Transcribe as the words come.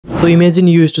So imagine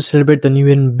you used to celebrate the new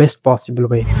year in best possible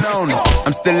way.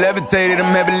 I'm still levitated,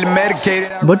 I'm heavily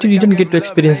medicated. But you didn't get to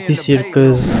experience this year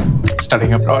because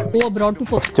Studying abroad. Go abroad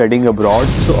to Studying abroad.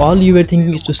 so all you were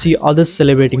thinking is to see others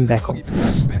celebrating back home.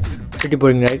 Pretty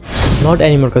boring, right? Not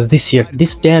anymore, because this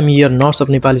damn year, Norse of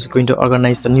Nepal is going to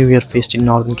organize the New Year Feast in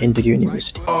Northern Kentucky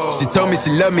University. She told me she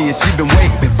loved me and she been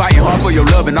waiting, been fighting hard for your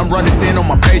love, and I'm running thin on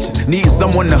my patience. Needing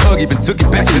someone to hug, even took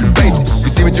it back to the basics. You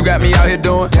see what you got me out here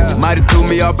doing? Might have threw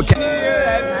me off, but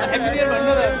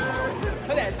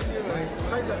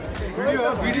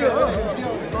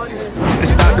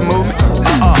stop the movement.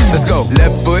 Let's go.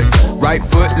 Left foot, right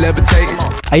foot, levitating.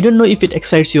 I don't know if it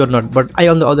excites you or not, but I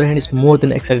on the other hand is more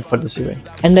than excited for this event.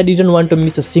 And I didn't want to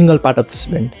miss a single part of this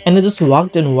event. And I just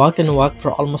walked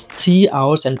for almost 3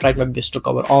 hours and tried my best to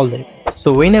cover all the events.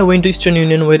 So when I went to Eastern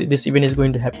Union, where this event is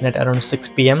going to happen at around 6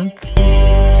 PM,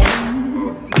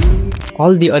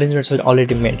 all the arrangements were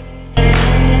already made.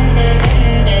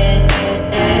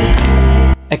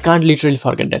 I can't literally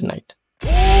forget that night.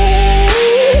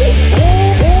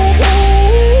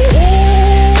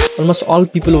 Almost all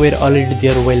people were already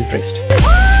there, well dressed.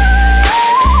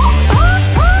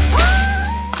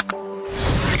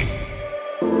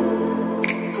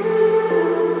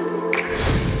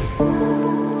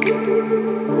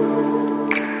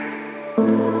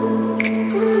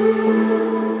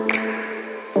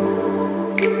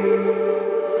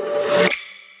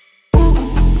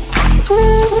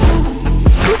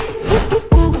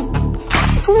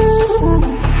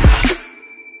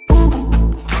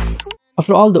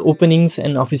 After all the openings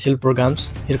and official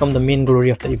programs, here come the main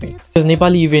glory of the event. Because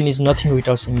Nepali event is nothing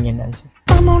without singing and dancing.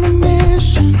 I'm on a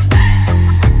mission.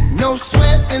 No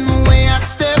sweat in the way I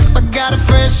step. I got a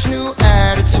fresh new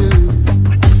attitude.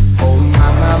 Oh my,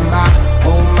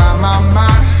 oh my.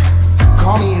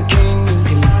 Call me a king, you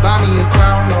can buy me a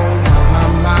crown. Oh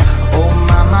my, oh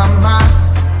my.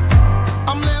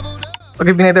 I'm leveled up.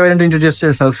 Okay, Vinay, why don't you introduce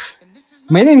yourself?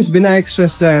 My name is Binayak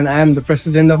Shrestha and I am the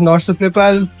president of Norse of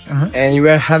Nepal. And we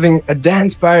are having a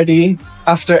dance party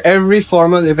after every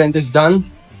formal event is done.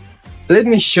 Let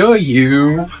me show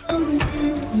you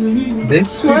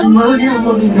this one.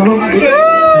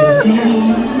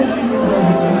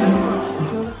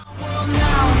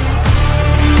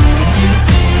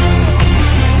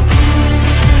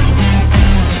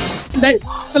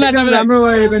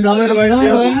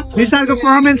 Nishar ko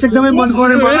performance ekdamai मन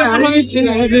पर्यो मलाई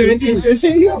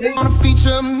Wanna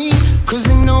feature me, cause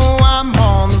they know I'm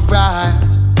on the rise.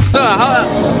 So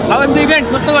how was the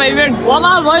event? What's the event?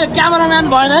 Kamal bhai, cameraman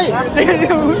bhai hai.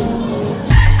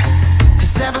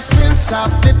 Cause ever since I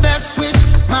flipped that switch,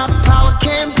 my power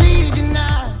can't be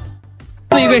denied.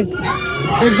 The event.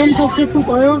 Ekdam successful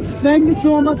bhayo. Thank you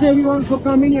so much everyone for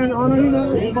coming and honoring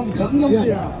us. Oh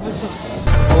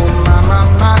my.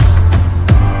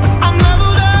 I'm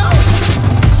leveled up.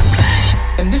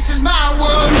 And this is my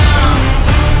world now.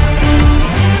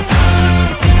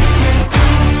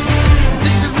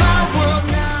 This is my world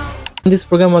now. This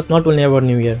program was not only about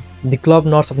New Year. The club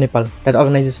Norse of Nepal that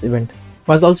organizes this event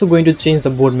was also going to change the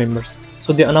board members.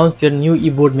 So they announced their new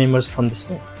e-board members from this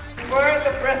event. For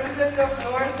the president of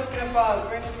Norse of Nepal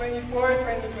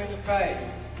 2024-2025,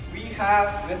 we have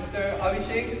Mr.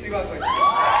 Abhishek Sivakoti.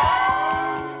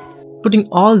 Putting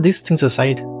all these things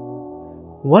aside,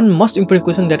 one most important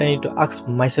question that I need to ask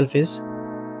myself is,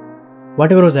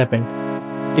 whatever was happened,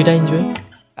 did I enjoy?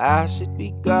 I should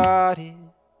be guarded,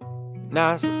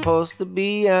 not supposed to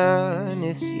be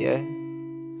honest, yeah.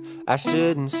 I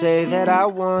shouldn't say that I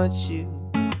want you,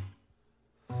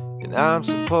 and I'm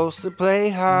supposed to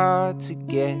play hard to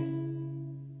get.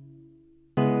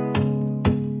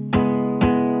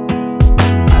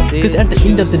 Because at the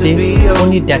end of the day,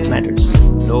 only that matters.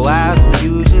 No, I don't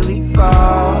usually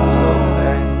fall so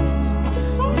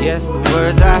fast. Yes, the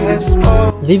words I have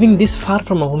spoken. Living this far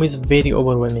from home is very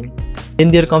overwhelming.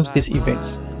 Then there comes these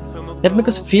events that make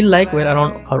us feel like we're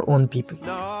around our own people.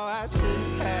 I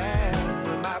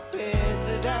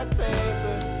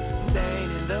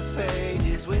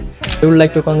would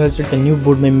like to congratulate the new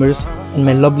board members and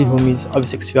my lovely homies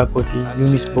Abhishek Sivakoti,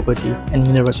 Yunis Bokoti and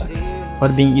Minerva for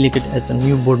being elected as the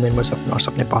new board members of Norse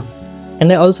of Nepal.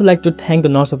 And I also like to thank the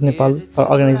Norse of Nepal for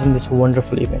organizing this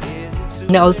wonderful event.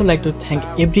 And I also like to thank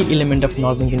every element of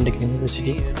Northern Kentucky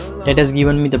University that has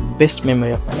given me the best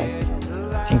memory of my life.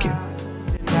 Thank you.